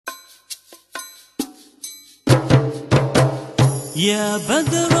يا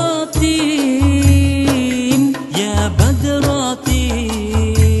بدراتين يا بدراتين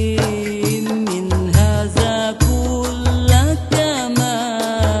من هذا كل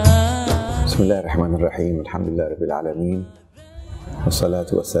كمال. بسم الله الرحمن الرحيم. الحمد لله رب العالمين، والصلاة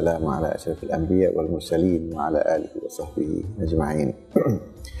والسلام على أشرف الأنبياء والمرسلين وعلى آله وصحبه أجمعين.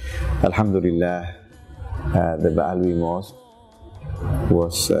 Alhamdulillah, the Ba'alwie Mosque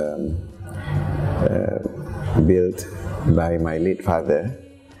was built by my late father,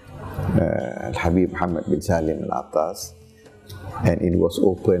 Habib Muhammad bin Salim al-Attas, and it was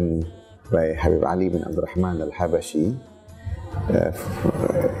opened by Habib Ali bin Abdurrahman al-Habashi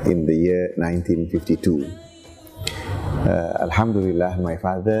in the year 1952. Alhamdulillah, my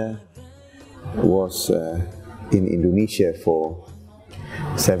father was in Indonesia for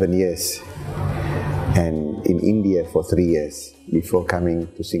 7 years and in India for 3 years before coming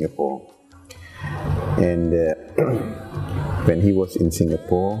to Singapore. And when he was in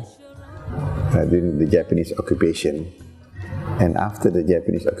Singapore during the Japanese occupation, and after the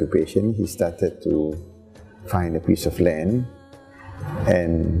Japanese occupation, he started to find a piece of land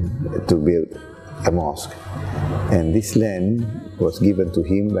and to build a mosque. And this land was given to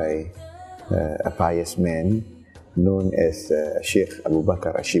him by a pious man known as Sheikh Abu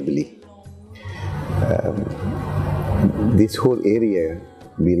Bakr Ashibli. This whole area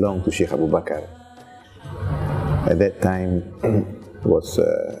belonged to Sheikh Abu Bakr. At that time was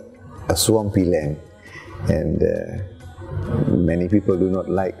a swampy land, and many people do not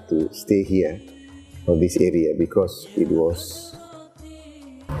like to stay here or this area because it was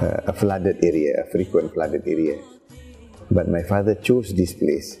a flooded area, a frequent flooded area. But my father chose this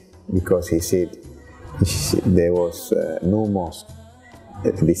place because he said there was no mosque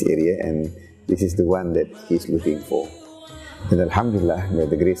at this area, and this is the one that he's looking for. And Alhamdulillah, by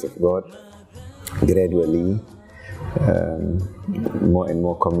the grace of God, gradually more and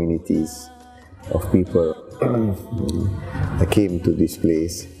more communities of people came to this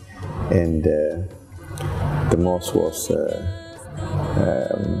place, and the mosque was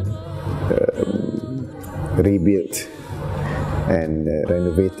rebuilt and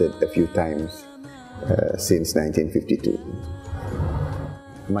renovated a few times since 1952.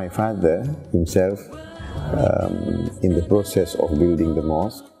 My father himself, in the process of building the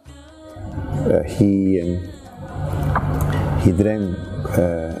mosque, he dreamt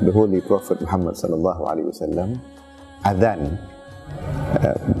the Holy Prophet Muhammad sallallahu alaihi wasallam adhan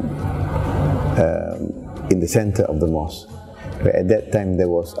in the center of the mosque. But at that time there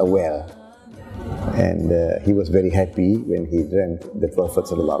was a well, and he was very happy when he dreamt the Prophet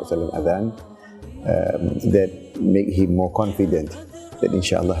sallallahu alaihi wasallam adhan. That made him more confident that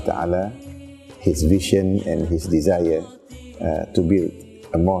inshallah ta'ala his vision and his desire to build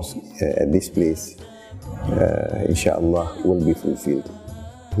a mosque at this place inshallah will be fulfilled.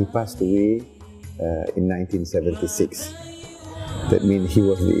 He passed away in 1976. That means he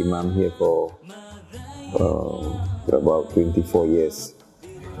was the Imam here for about 24 years,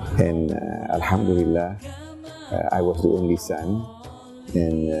 and Alhamdulillah, I was the only son,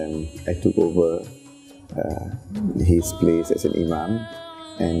 and I took over his place as an Imam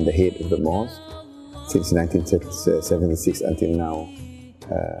and the head of the mosque since 1976 until now,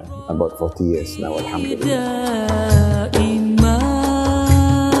 about 40 years now, Alhamdulillah.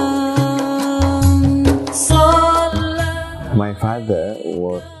 My father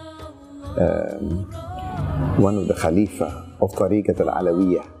was one of the Khalifa of Tariqat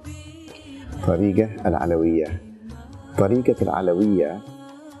al-Alawiyah. Tariqat al-Alawiyah. Tariqat al-Alawiyah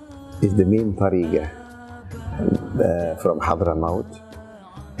is the main tariqah from Hadramaut,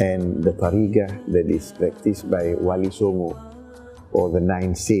 and the tariqah that is practiced by Wali Songo, or the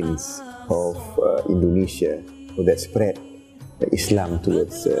 9 saints of Indonesia, that spread Islam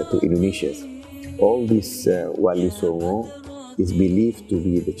towards to Indonesia. All these Wali Songo is believed to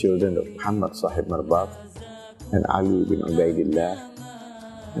be the children of Muhammad Sahib Marbat and Ali bin Ubaidillah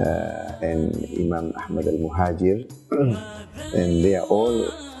and Imam Ahmad al-Muhajir, and they are all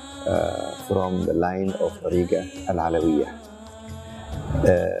from the line of Tariqah al-Alawiyah.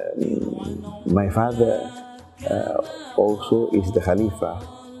 My father also is the Khalifa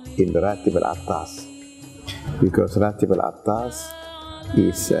in the Ratib al-Attas, because Ratib al-Attas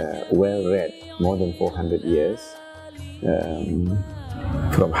is well read, more than 400 years,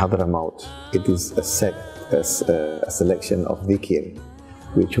 from Hadramaut. It is a selection of dhikr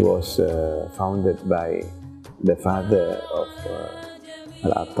which was founded by the father of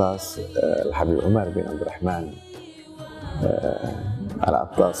al-Attas, Habib Umar bin Abdurrahman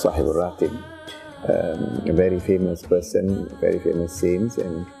al-Attas, Sahib al-Ratib, a very famous person, very famous saint,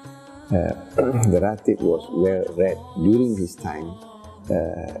 and the Ratib was well read during his time,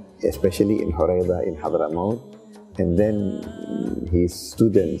 especially in Horaidah, in Hadramaut, and then his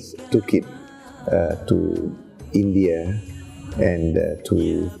students took it to India and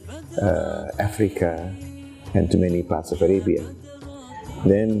to Africa and to many parts of Arabia.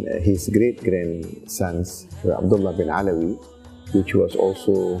 Then his great-grandsons, Abdullah bin Alawi, which was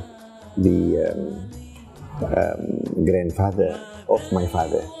also the grandfather of my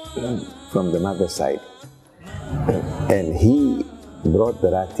father from the mother's side, and he brought the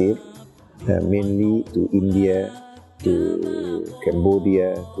Ratib mainly to India, to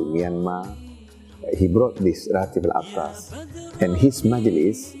Cambodia, to Myanmar. He brought this Ratib al-Attas, and his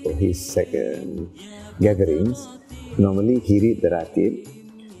majlis, or his gatherings, normally he read the Ratib.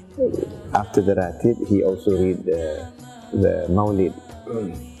 After the Ratib, he also read the Maulid,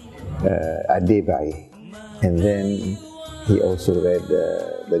 Ad-Debai, and then he also read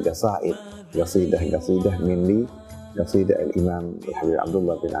the Qasa'id, Qasidah, mainly Qasidah al-Imam Habib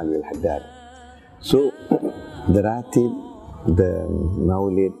Abdullah bin Ali al-Haddad. So the Ratib, the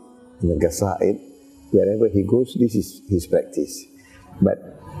Maulid, the Qasa'id, wherever he goes, this is his practice. But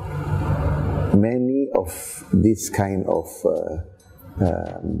many of this kind of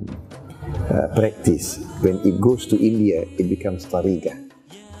practice, when it goes to India, it becomes tariqah.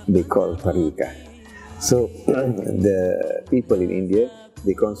 They call tariqah. So the people in India,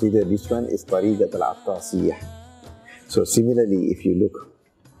 they consider this one is tariqat al-Attasiyah. So similarly, if you look,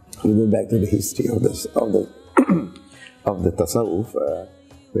 you go back to the history of the of the tasawwuf.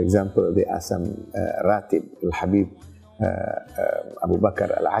 For example, there are some Ratib, al-Habib Abu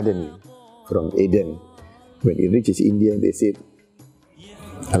Bakr al-Adani from Aden. When he reaches India, they said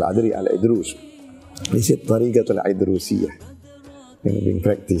al-Adri al-Idrus. They said tariqat al-Idrusiyah, being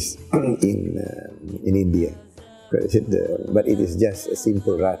practiced in India. But it is just a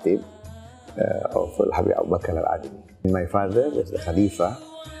simple Ratib of al-Habib Abu Bakr al-Adani. My father was the Khalifa.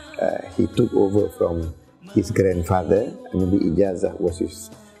 He took over from his grandfather, and the Ijazah was his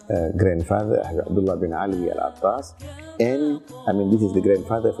grandfather, Abdullah bin Alwi al-Attas, and this is the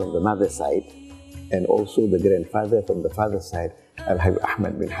grandfather from the mother's side, and also the grandfather from the father's side, Habib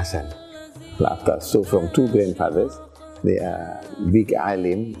Ahmad bin Hassan al-Attas. So from two grandfathers, they are big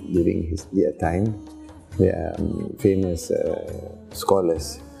alim during their time. They are famous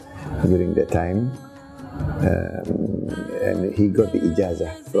scholars during their time, and he got the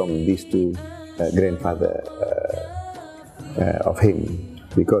Ijazah from these two grandfather of him,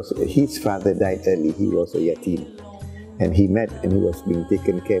 because his father died early. He was a yatim, and he was being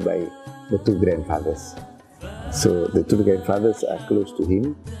taken care by the two grandfathers. So the two grandfathers are close to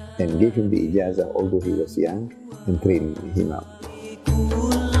him and gave him the Ijazah although he was young, and trained him up.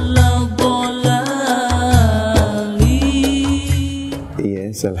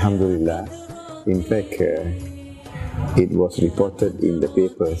 Yes, Alhamdulillah. In fact, it was reported in the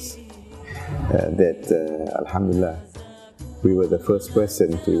papers that Alhamdulillah, we were the first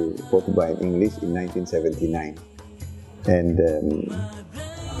person to khutbah in English in 1979, and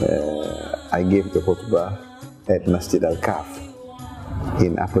I gave the khutbah at Masjid Al-Kaf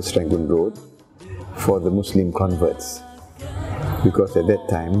in Upper Serangoon Road for the Muslim converts, because at that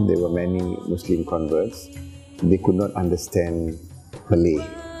time there were many Muslim converts. They could not understand Malay,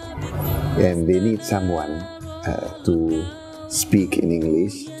 and they need someone to speak in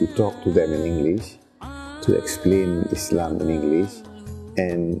English, to talk to them in English, to explain Islam in English,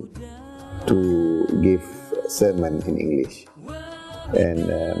 and to give a sermon in English.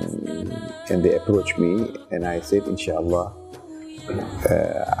 And they approached me, and I said, Inshallah,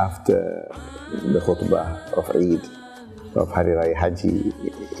 after the khutbah of Eid, of Hari Raya Haji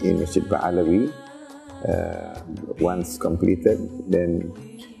in Masjid Ba'alwie, once completed, then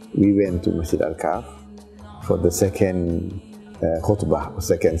we went to Masjid Al-Kaf for the second khutbah,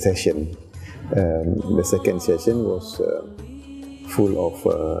 second session. The second session was full of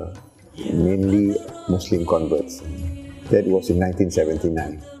mainly Muslim converts. That was in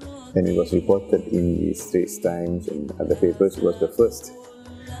 1979, and it was reported in the Straits Times and other papers. It was the first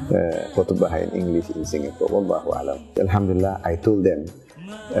khutbah in English in Singapore. Wallahu alam. Alhamdulillah, I told them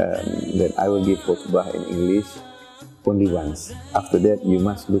that I will give khutbah in English only once. After that, you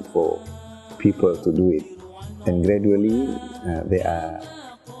must look for people to do it. And gradually, there are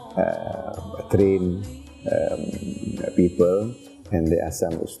trained people, and there are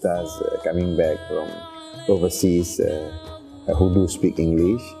some ustaz coming back from overseas who do speak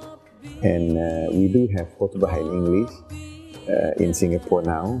English. And we do have khutbah in English in Singapore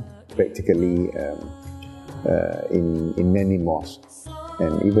now, practically in many mosques.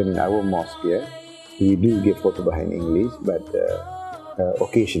 And even in our mosque here, we do give khutbah in English, but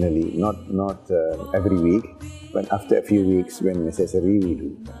occasionally, not every week, but after a few weeks when necessary we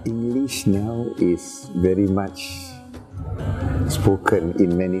do. English now is very much spoken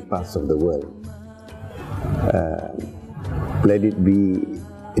in many parts of the world. Let it be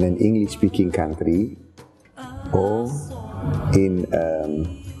in an English-speaking country or in,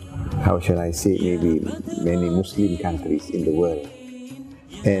 how shall I say, maybe many Muslim countries in the world.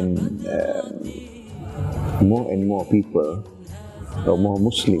 And more and more people, or more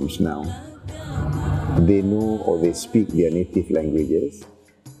Muslims now, they know or they speak their native languages,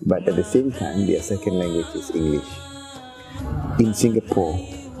 but at the same time their second language is English. In Singapore,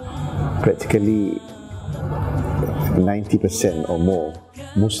 practically 90% or more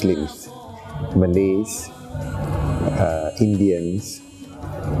Muslims, Malays, Indians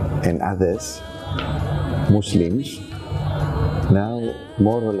and others, Muslims, now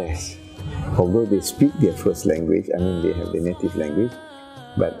more or less, although they speak their first language, I mean they have their native language,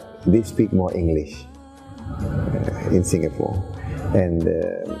 but they speak more English in Singapore. And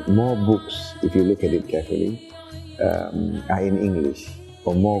more books, if you look at it carefully, are in English,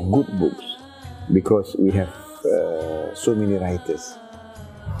 or more good books, because we have so many writers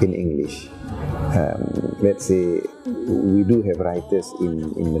in English. Let's say we do have writers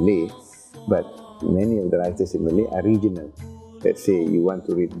in Malay, but many of the writers in Malay are regional. Let's say you want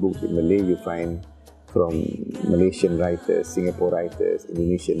to read books in Malay, you find from Malaysian writers, Singapore writers,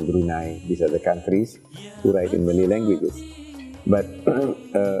 Indonesian, Brunei. These are the countries who write in Malay languages. But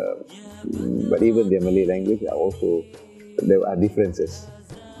even their Malay language are also, there are differences.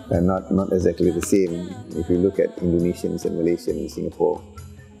 Not exactly the same. If you look at Indonesians and Malaysians in Singapore,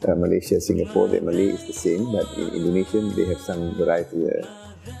 Malaysia, Singapore, their Malay is the same, but in Indonesian they have some variety,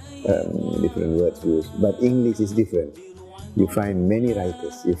 different words used. But English is different. You find many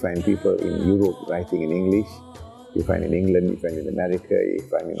writers. You find people in Europe writing in English. You find in England, you find in America, you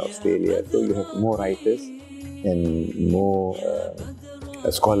find in Australia. So you have more writers and more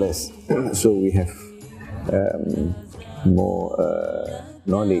scholars. So we have more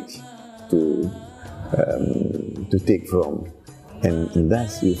knowledge to take from, and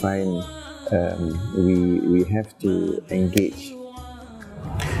thus you find we have to engage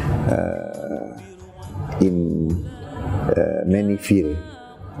in many fields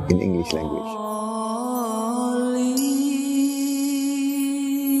in English language.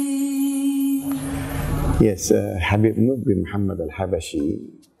 Yes, Habib bin Muhammad al-Habashi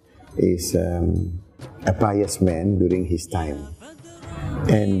is a pious man during his time,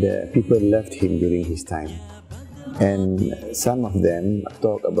 and people loved him during his time. And some of them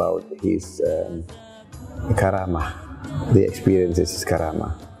talk about his karamah, the experiences his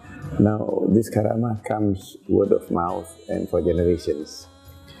karamah. Now, this karamah comes word of mouth and for generations.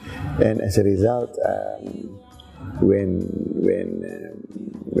 And as a result, when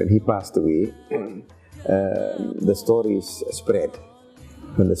he passed away, the stories spread.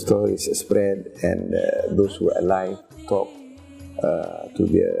 When the stories spread and those who were alive talk to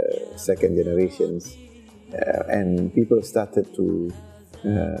their second generations, and people started to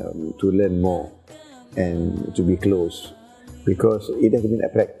learn more and to be close, because it has been a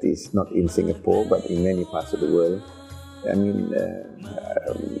practice, not in Singapore, but in many parts of the world. I mean,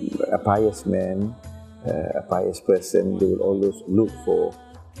 a pious man, a pious person, they will always look for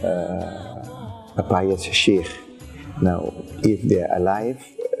a pious sheikh. Now, if they are alive,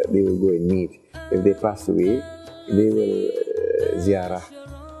 they will go and meet. If they pass away, they will ziarah.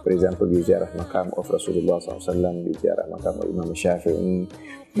 For example, you ziarah makam of Rasulullah SAW, you ziarah makam of Imam Shafi'i.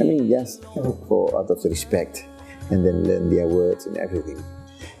 I mean, just for out of respect, and then learn their words and everything.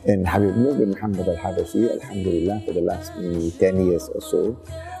 And Habib bin Muhammad al-Habashi, alhamdulillah, for the last maybe 10 years or so,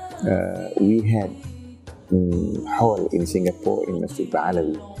 we had hall in Singapore in Masjid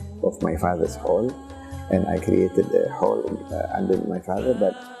Ba'alwie of my father's hall, and I created a hall under my father,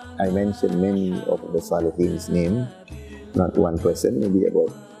 but I mentioned many of the Saliheen's name, not one person, maybe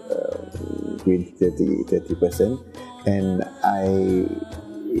about 30%, and I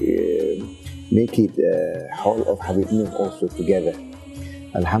make it a hall of Habib Nur also together.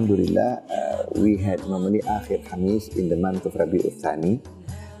 Alhamdulillah, we had normally Akhir Khamis in the month of Rabi'ul Thani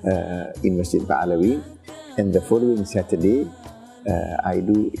in Masjid Ba'alwie, and the following Saturday I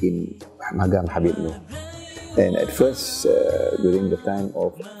do in Magam Habib Nur. And at first, during the time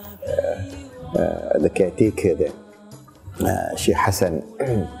of the caretaker there, Sheikh Hassan,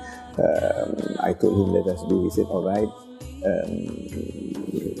 I told him, let us do. He said, all right,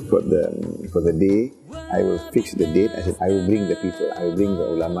 for the day, I will fix the date. I said, I will bring the people, I will bring the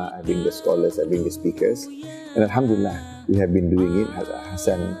ulama, I bring the scholars, I bring the speakers. And alhamdulillah, we have been doing it.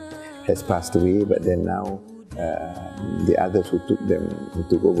 Hassan has passed away, but then now the others who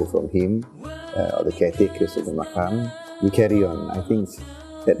took over from him, or the caretakers of the maqam, we carry on. I think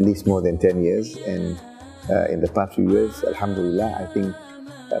at least more than 10 years, and in the past few years, alhamdulillah, I think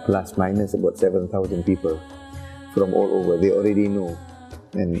plus minus about 7,000 people from all over. They already know.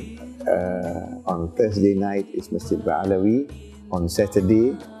 And on Thursday night is Masjid Ba'alwie. On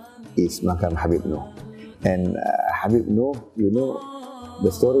Saturday is Makam Habib Noor. And Habib Noor, you know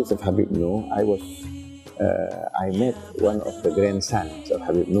the stories of Habib Noor. I met one of the grandsons of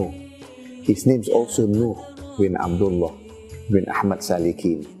Habib Noor. His name's also Noor bin Abdullah bin Ahmad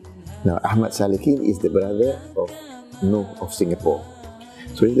Salikin. Now Ahmad Salikin is the brother of Noor of Singapore.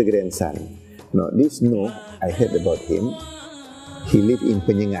 So he's the grandson. Now this Noor, I heard about him. He lived in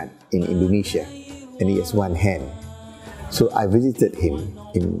Penyengat in Indonesia, and he has one hand. So I visited him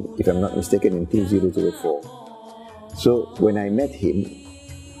in, if I'm not mistaken, in 2004. So when I met him,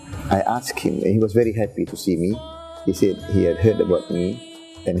 I asked him, and he was very happy to see me. He said he had heard about me,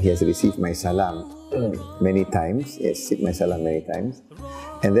 and he has received my salam many times. He has received my salam many times.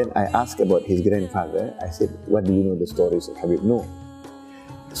 And then I asked about his grandfather. I said, what do you know the stories of Habib Noor?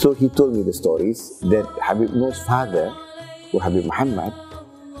 So he told me the stories that Habib Noor's father, Habib Muhammad,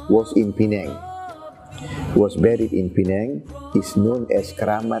 was in Penang, was buried in Penang, is known as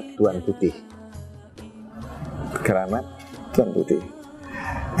Keramat Tuan Putih. Keramat Tuan Putih.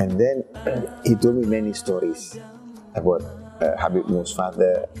 And then he told me many stories about Habib Noor's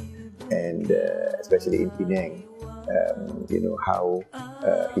father, and especially in Penang, you know, how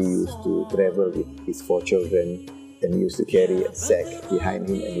he used to travel with his 4 children, and he used to carry a sack behind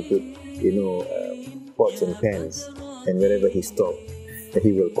him, and he put, you know, pots and pans, and wherever he stopped,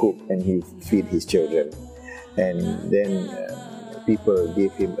 he will cook and he feed his children. And then people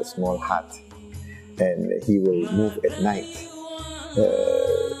gave him a small hut, and he will move at night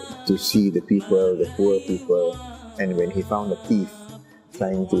to see the people, the poor people. And when he found a thief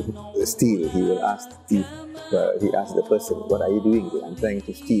trying to steal, he will ask the thief, he asked the person, what are you doing? I'm trying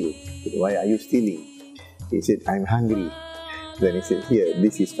to steal. Why are you stealing? He said, I'm hungry. Then he said, here,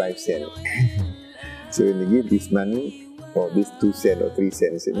 this is 5 cents. So when they give this money, or this 2 cents or 3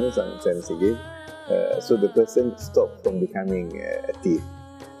 cents, you know, some cents he gave, so the person stopped from becoming a thief.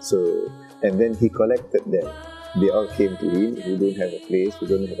 So, and then he collected them. They all came to him who don't have a place, who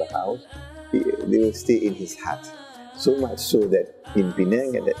don't have a house. They will stay in his hut. So much so that in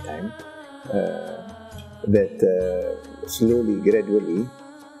Penang at that time, slowly, gradually,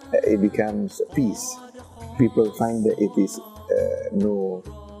 it becomes peace. People find that it is no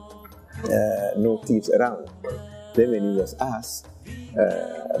thieves around. Then when he was asked,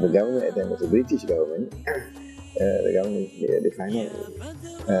 the government at the time was the British government, the government, they find out,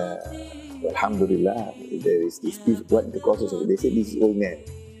 alhamdulillah, there is this peace. What the causes of it? They said this is old man.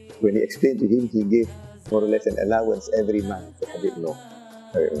 When he explained to him, he gave more or less an allowance every month for Habib Noor.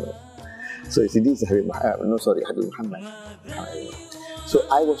 So you see, this is Habib Muhammad. So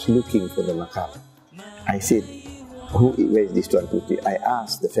I was looking for the maqam. I said, where is this Tuan Putih? I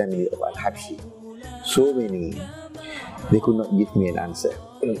asked the family of Al-Habshi. So many, they could not give me an answer.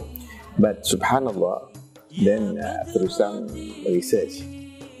 But subhanallah, then through some research,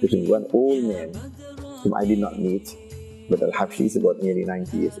 between one old man whom I did not meet, but Al-Habshi is about nearly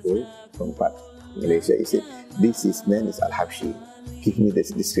 90 years old, from Malaysia, he said, this man is Al-Habshi. Give me this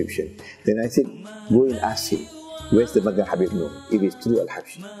description. Then I said, go and ask him, where's the Maga Habib Noor? If it's true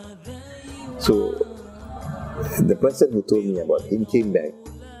Al-Habshi. So the person who told me about him came back,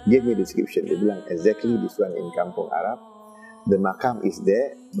 gave me a description. They bilang exactly this one in Kampung Arab. The makam is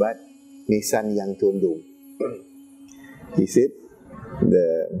there, but nisan yang condong. He said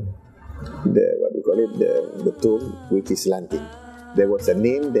the tomb which is slanting. There was a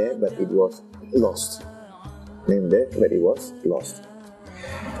name there, but it was lost. Name there, but it was lost.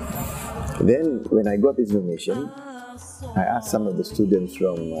 Then when I got this information, I asked some of the students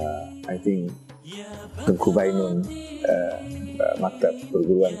from I think Tunku Bainun, Maktab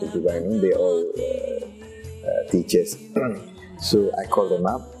Perguruan Tunku Bainun, they all teachers. So I called them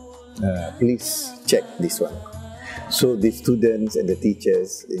up, please check this one. So the students and the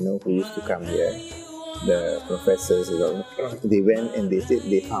teachers, you know, who used to come here, the professors, you know, they went and they said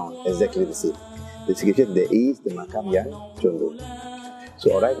they found exactly the same. The description there is the makam yang condong.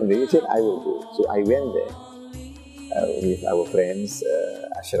 So alright, they said I will go. So I went there with our friends,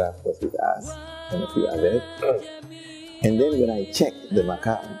 Ashraf was with us and a few others. And then when I checked the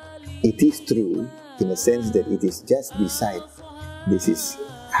makam, it is true in the sense that it is just beside. This is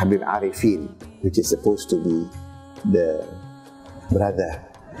Habib Arifin, which is supposed to be the brother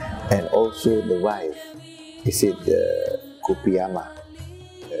and also the wife. He said Kopiama,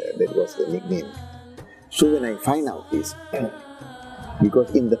 that was the nickname. So when I find out this,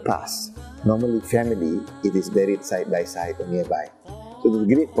 because in the past, normally family, it is buried side by side or nearby. So there's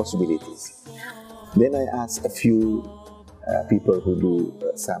great possibilities. Then I asked a few people who do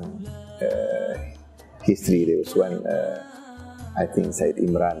some history. There was one, I think Said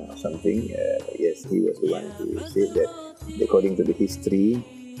Imran or something. Yes, he was the one who said that according to the history,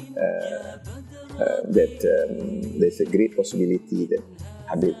 that there's a great possibility that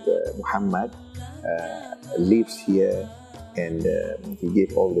Habib Muhammad lives here, and he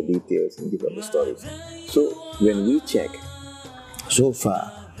gave all the details and gave all the stories. So when we check, so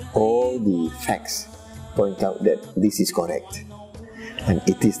far all the facts point out that this is correct, and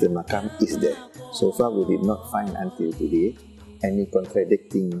it is the makam is there. So far we did not find until today any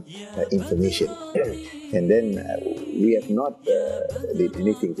contradicting information. And then we have not did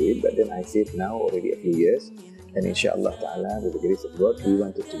anything to it, but then I said now already a few years, and inshallah ta'ala with the grace of God, we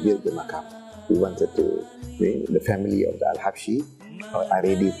wanted to build the makam. We wanted to, the family of the Al-Habshi are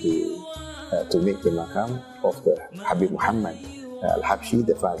ready to make the makam of the Habib Muhammad Al-Habshi,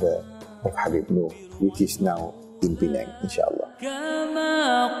 the father of Habib Noor, which is now in Penang, inshallah.